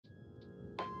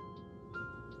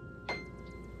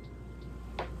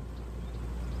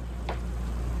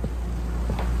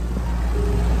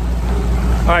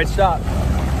right, stop.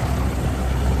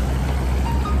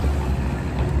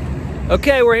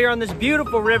 Okay, we're here on this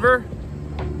beautiful river.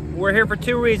 We're here for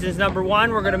two reasons. Number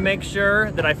one, we're gonna make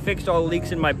sure that I fixed all the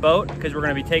leaks in my boat because we're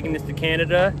gonna be taking this to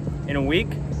Canada in a week.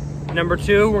 Number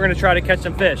two, we're gonna try to catch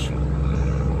some fish.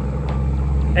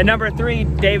 And number three,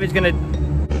 David's gonna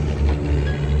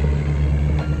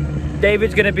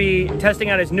be testing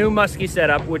out his new muskie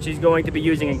setup, which he's going to be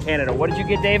using in Canada. What did you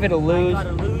get, David? A Lew's? I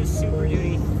got a Lew's Super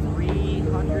Duty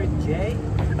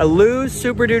 300J. A Lew's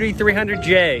Super Duty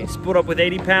 300J, spooled up with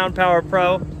 80-pound Power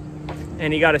Pro,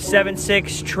 and he got a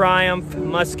 7.6 Triumph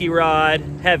muskie rod,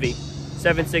 heavy,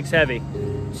 7.6 heavy.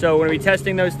 So we're gonna be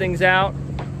testing those things out,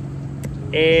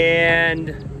 and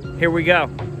here we go.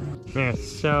 Man,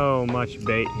 so much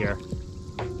bait here.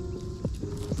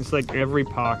 It's like every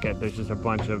pocket, there's just a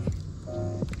bunch of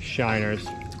shiners.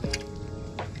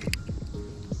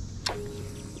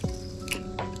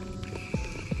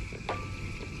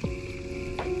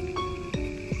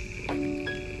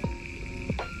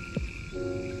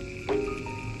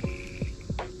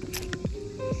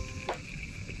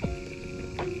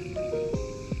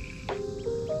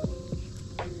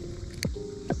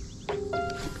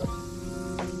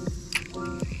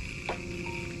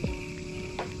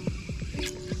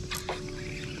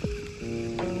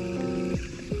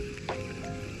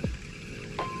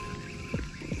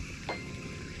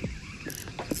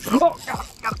 Oh,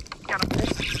 got a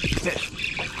fish.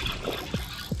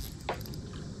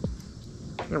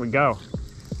 There we go.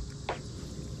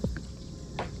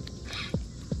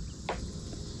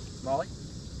 Molly?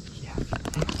 Yeah.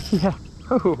 Yeah.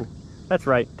 Oh, that's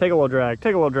right. Take a little drag.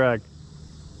 Take a little drag.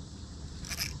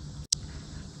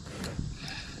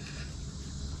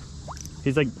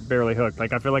 He's like barely hooked.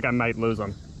 Like I feel like I might lose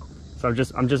him. So I'm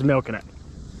just milking it.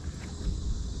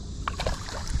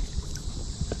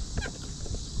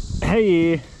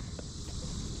 Hey!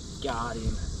 Got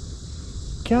him.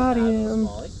 Got him.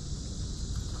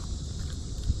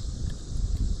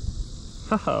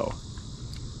 Oh.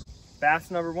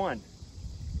 Bass number one.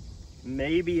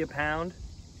 Maybe a pound.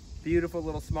 Beautiful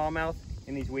little smallmouth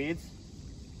in these weeds.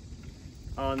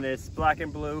 On this black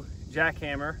and blue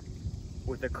jackhammer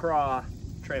with a craw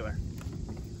trailer.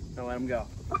 Now let him go.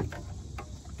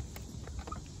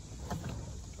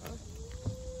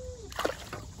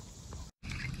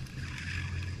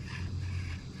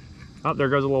 Oh, there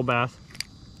goes a little bass.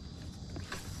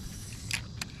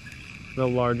 A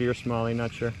little larger or smallie,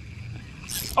 not sure.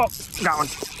 Oh, got one.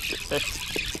 Fish.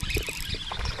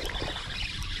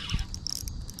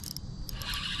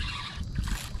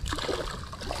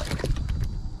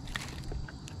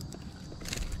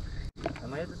 I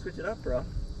might have to switch it up, bro.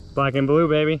 Black and blue,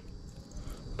 baby.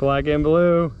 Black and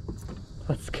blue.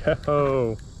 Let's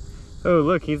go. Oh,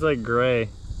 look, he's like gray.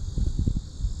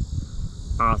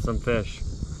 Awesome fish.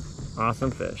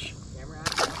 Awesome fish.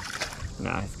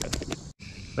 Nah, it's good.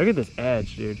 Look at this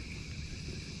edge, dude.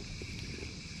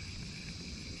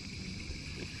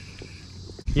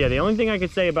 Yeah, the only thing I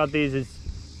could say about these is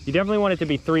you definitely want it to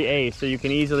be 3/8 so you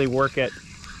can easily work it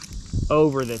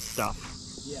over this stuff.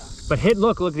 Yeah. But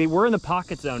look, we're in the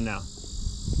pocket zone now.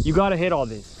 You gotta hit all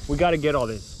these. We gotta get all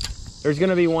these. There's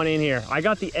gonna be one in here. I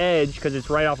got the edge because it's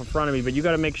right off in front of me, but you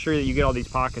gotta make sure that you get all these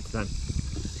pockets then.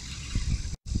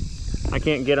 I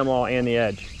can't get them all and the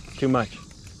edge. It's too much.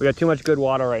 We got too much good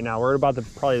water right now. We're about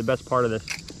probably the best part of this.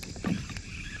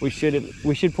 We should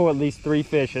pull at least 3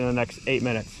 fish in the next 8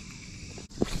 minutes.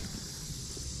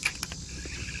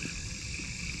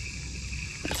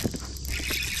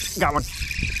 Got one,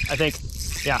 I think.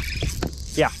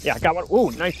 Yeah, got one.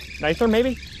 Ooh, nicer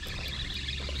maybe.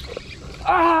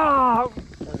 Ah!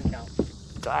 Doesn't count.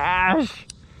 Dash.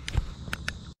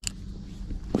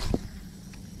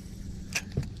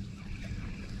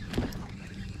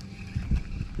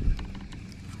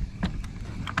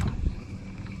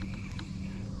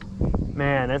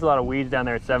 Man, there's a lot of weeds down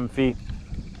there at 7 feet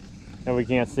that we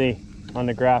can't see on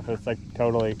the graph. It's like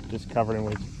totally just covered in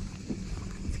weeds.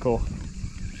 It's cool.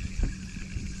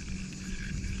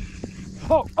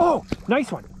 Oh,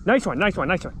 nice one. Net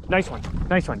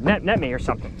me or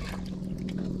something.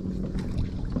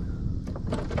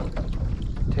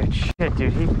 Dude, shit,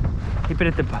 dude. He bit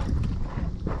at the...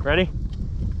 Ready?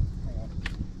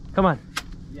 Come on.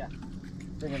 Yeah.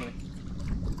 Bring him in.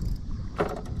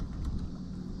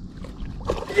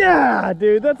 Yeah,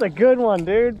 dude, that's a good one,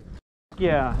 dude.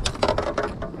 Yeah,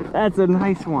 that's a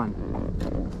nice one.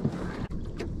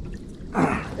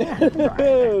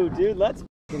 Oh, dude, let's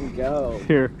fucking go.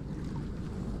 Here,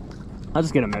 I'll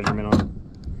just get a measurement on it.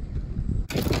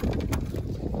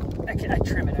 I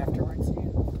trim it afterwards.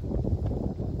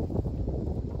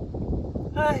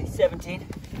 17.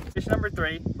 number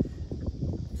 3.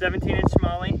 17-inch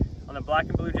smallie on the black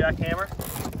and blue jackhammer.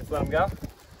 Let's let him go.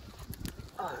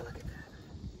 Oh, look at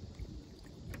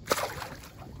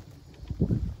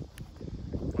that.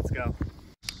 Let's go.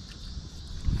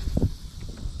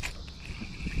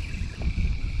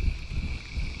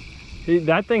 See,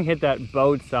 that thing hit that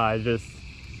boat side just.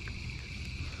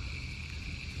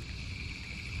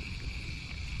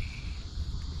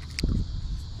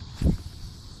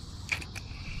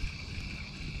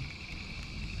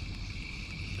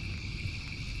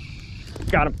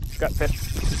 Got him. Got fish.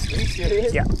 Are you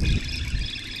serious? Yeah.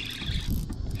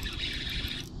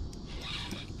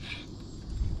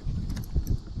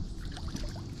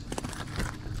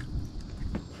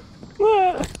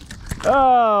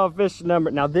 Oh, fish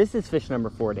number. Now this is fish number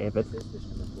 4, David. This is fish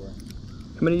number 4.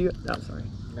 How many you? Oh, sorry.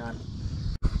 None.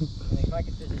 I think if I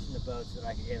could position the boat so that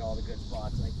I could hit all the good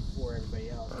spots like before everybody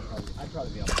else, I'd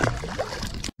probably be able to.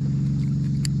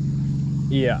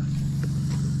 Yeah.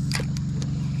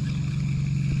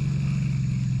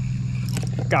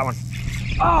 Got one.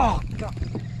 Oh, God.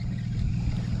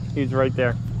 He's right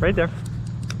there. Right there.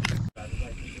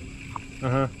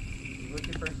 Uh-huh. What's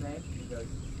your first name? He goes,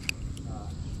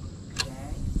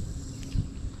 Dang.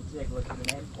 Let's take a look at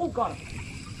the name. Oh, got him.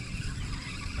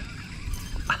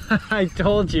 I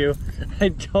told you. I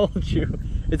told you.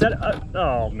 Is that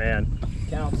oh, man.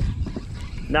 Counts.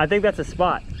 No, I think that's a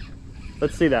spot.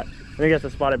 Let's see that. I think that's a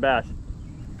spotted bass.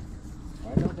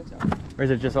 I don't think so. Or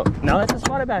is it just a... No, that's a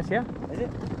spotted bass, yeah. Is it?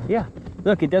 Yeah.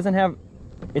 Look, it doesn't have...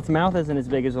 Its mouth isn't as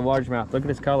big as a largemouth. Look at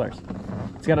its colors.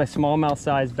 It's got a smallmouth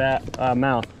sized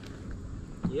mouth.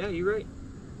 Yeah, you're right.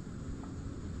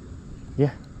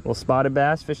 Yeah. Little spotted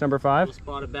bass, fish number 5. Little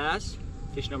spotted bass.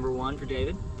 Fish number 1 for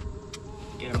David.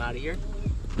 Get him out of here.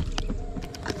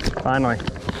 Finally.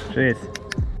 Jeez.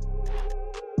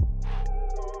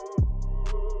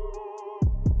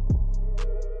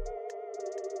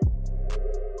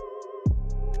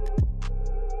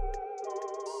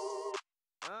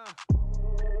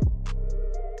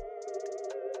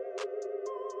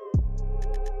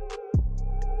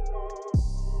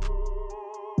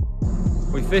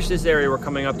 We fished this area we're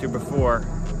coming up to before,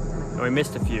 and we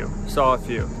missed a few, saw a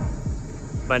few.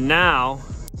 But now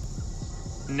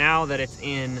that it's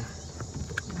in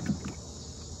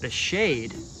the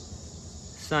shade,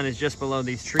 sun is just below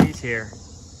these trees here.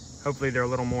 Hopefully they're a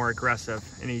little more aggressive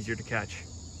and easier to catch.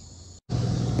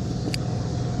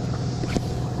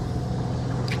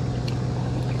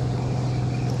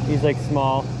 He's like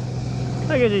small.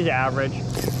 I guess he's average.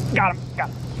 Got him, got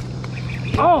him.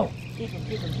 Oh! Keep him,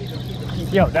 keep him, keep him, keep him, keep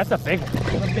him. Yo, that's a big one.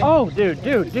 Oh, dude.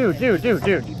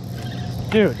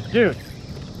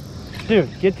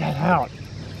 Dude, get that out.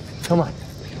 Come on.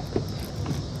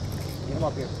 Get him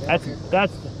up here.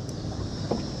 That's.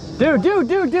 Dude.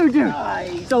 Nice.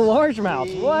 It's a largemouth.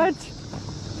 Dude. What?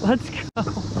 Let's go.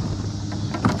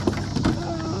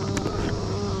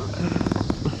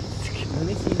 Let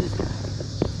me see this guy.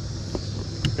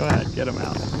 Go ahead, get him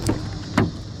out.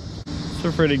 It's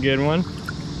a pretty good one.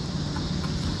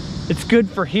 It's good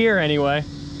for here anyway.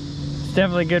 It's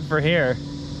definitely good for here.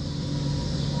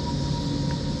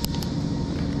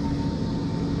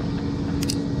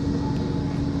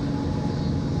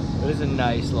 That is a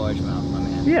nice largemouth, my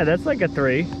man. Yeah, that's like a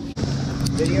 3.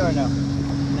 Video or no?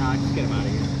 Nah, just get him out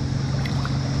of here.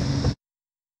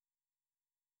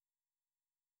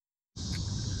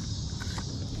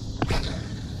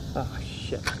 Oh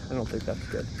shit, I don't think that's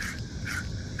good.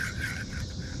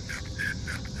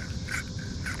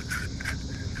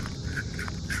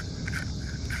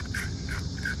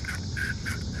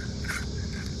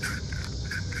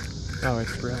 Oh,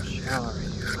 it's real shallow right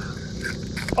here.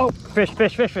 Oh, fish,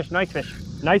 nice fish.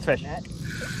 Net?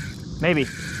 Maybe,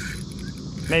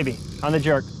 on the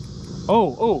jerk.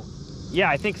 Oh,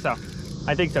 yeah, I think so.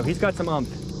 He's got some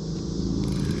umph.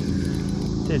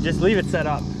 Dude, just leave it set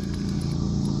up.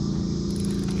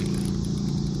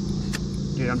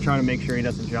 Dude, I'm trying to make sure he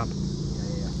doesn't jump.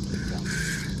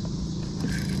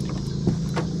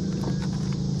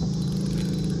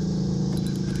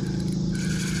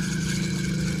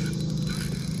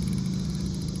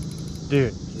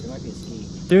 Dude. Dude, it might be a ski.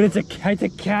 Dude, it's a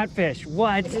catfish.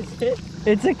 What?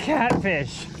 It's a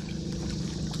catfish.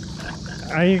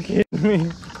 Are you kidding me?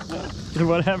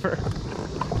 Whatever.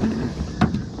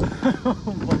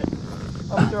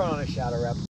 I'm throwing on a shadow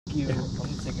wrap. You. I'm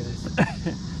sick of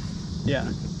this.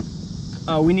 Yeah.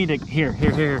 Oh, we need to. Here.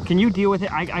 Can you deal with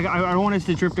it? I don't want us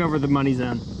to drift over the money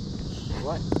zone.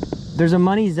 What? There's a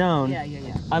money zone.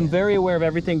 Yeah. I'm very aware of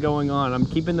everything going on. I'm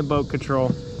keeping the boat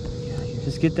control.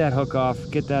 Just get that hook off.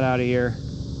 Get that out of here.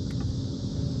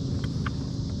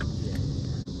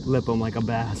 Lip him like a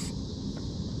bass.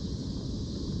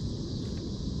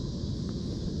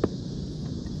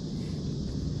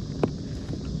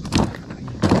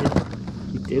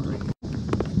 deadly.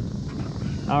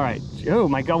 All right. Oh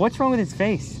my God, what's wrong with his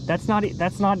face? That's not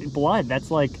blood. That's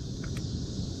like...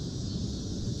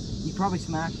 He probably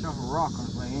smashed off a rock on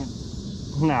his way in.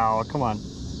 No, come on.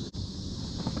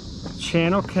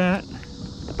 Channel cat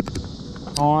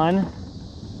on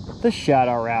the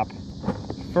shadow wrap.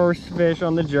 First fish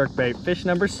on the jerkbait. Fish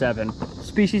number 7.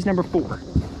 Species number 4.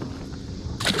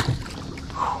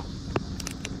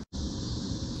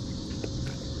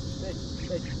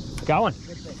 Got one.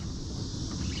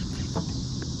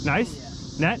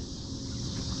 Nice. Net.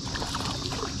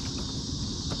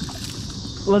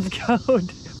 Let's go.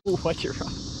 Ooh, what's your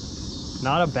rod?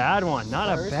 Not a bad one.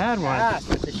 Not a bad one.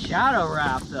 With the shadow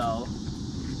wrap though.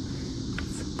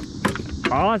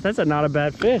 Oh, that's not a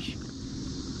bad fish.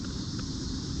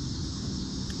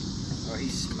 Oh, he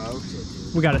smoked it,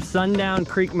 dude. We got a sundown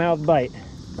creek mouth bite.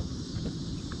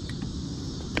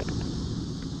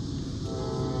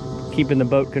 Keeping the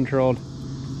boat controlled.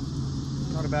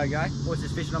 Not a bad guy. What's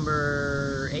this fish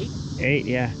number 8? 8,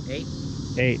 yeah. 8?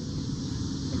 8.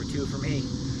 Number 2 for me.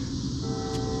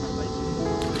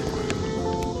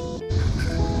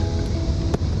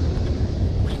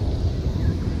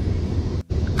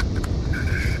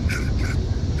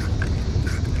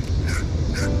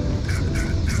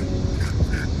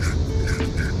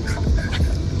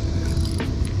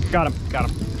 Got him, got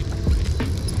him.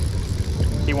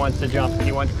 He wants to jump.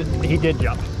 He did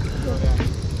jump. Okay.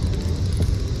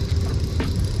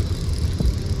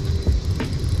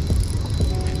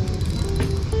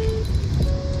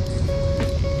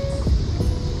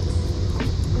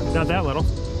 Not that little.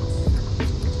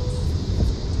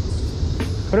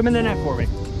 Put him in the net for me.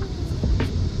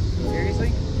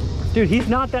 Seriously? Dude, he's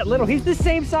not that little. He's the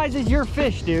same size as your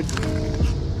fish, dude.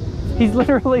 He's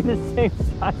literally the same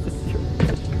size as your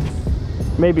fish.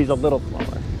 Maybe he's a little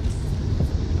smaller.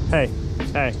 Hey,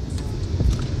 hey.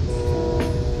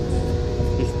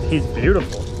 He's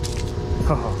beautiful.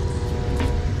 Oh.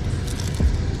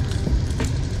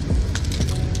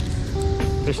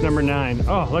 Fish number 9.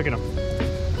 Oh, look at him.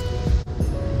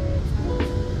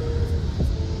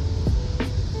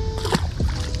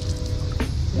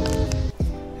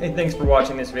 Hey, thanks for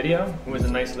watching this video. It was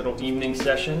a nice little evening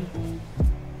session.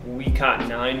 We caught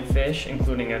 9 fish,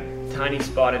 including a tiny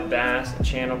spotted bass, a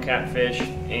channel catfish,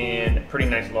 and a pretty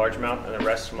nice largemouth, and the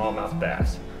rest smallmouth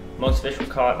bass. Most fish were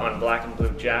caught on black and blue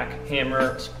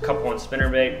jackhammer, a couple on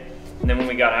spinnerbait, and then when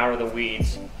we got out of the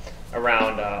weeds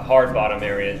around hard bottom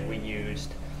areas, we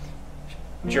used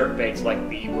jerkbaits like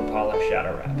the Rapala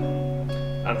shadow wrap.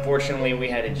 Unfortunately, we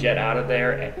had to jet out of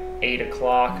there at 8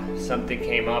 o'clock. Something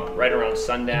came up right around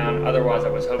sundown. Otherwise, I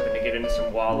was hoping to get into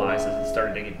some walleyes as it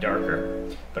started to get darker.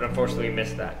 But unfortunately, we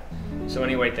missed that. So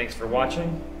anyway, thanks for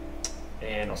watching,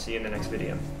 and I'll see you in the next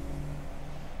video.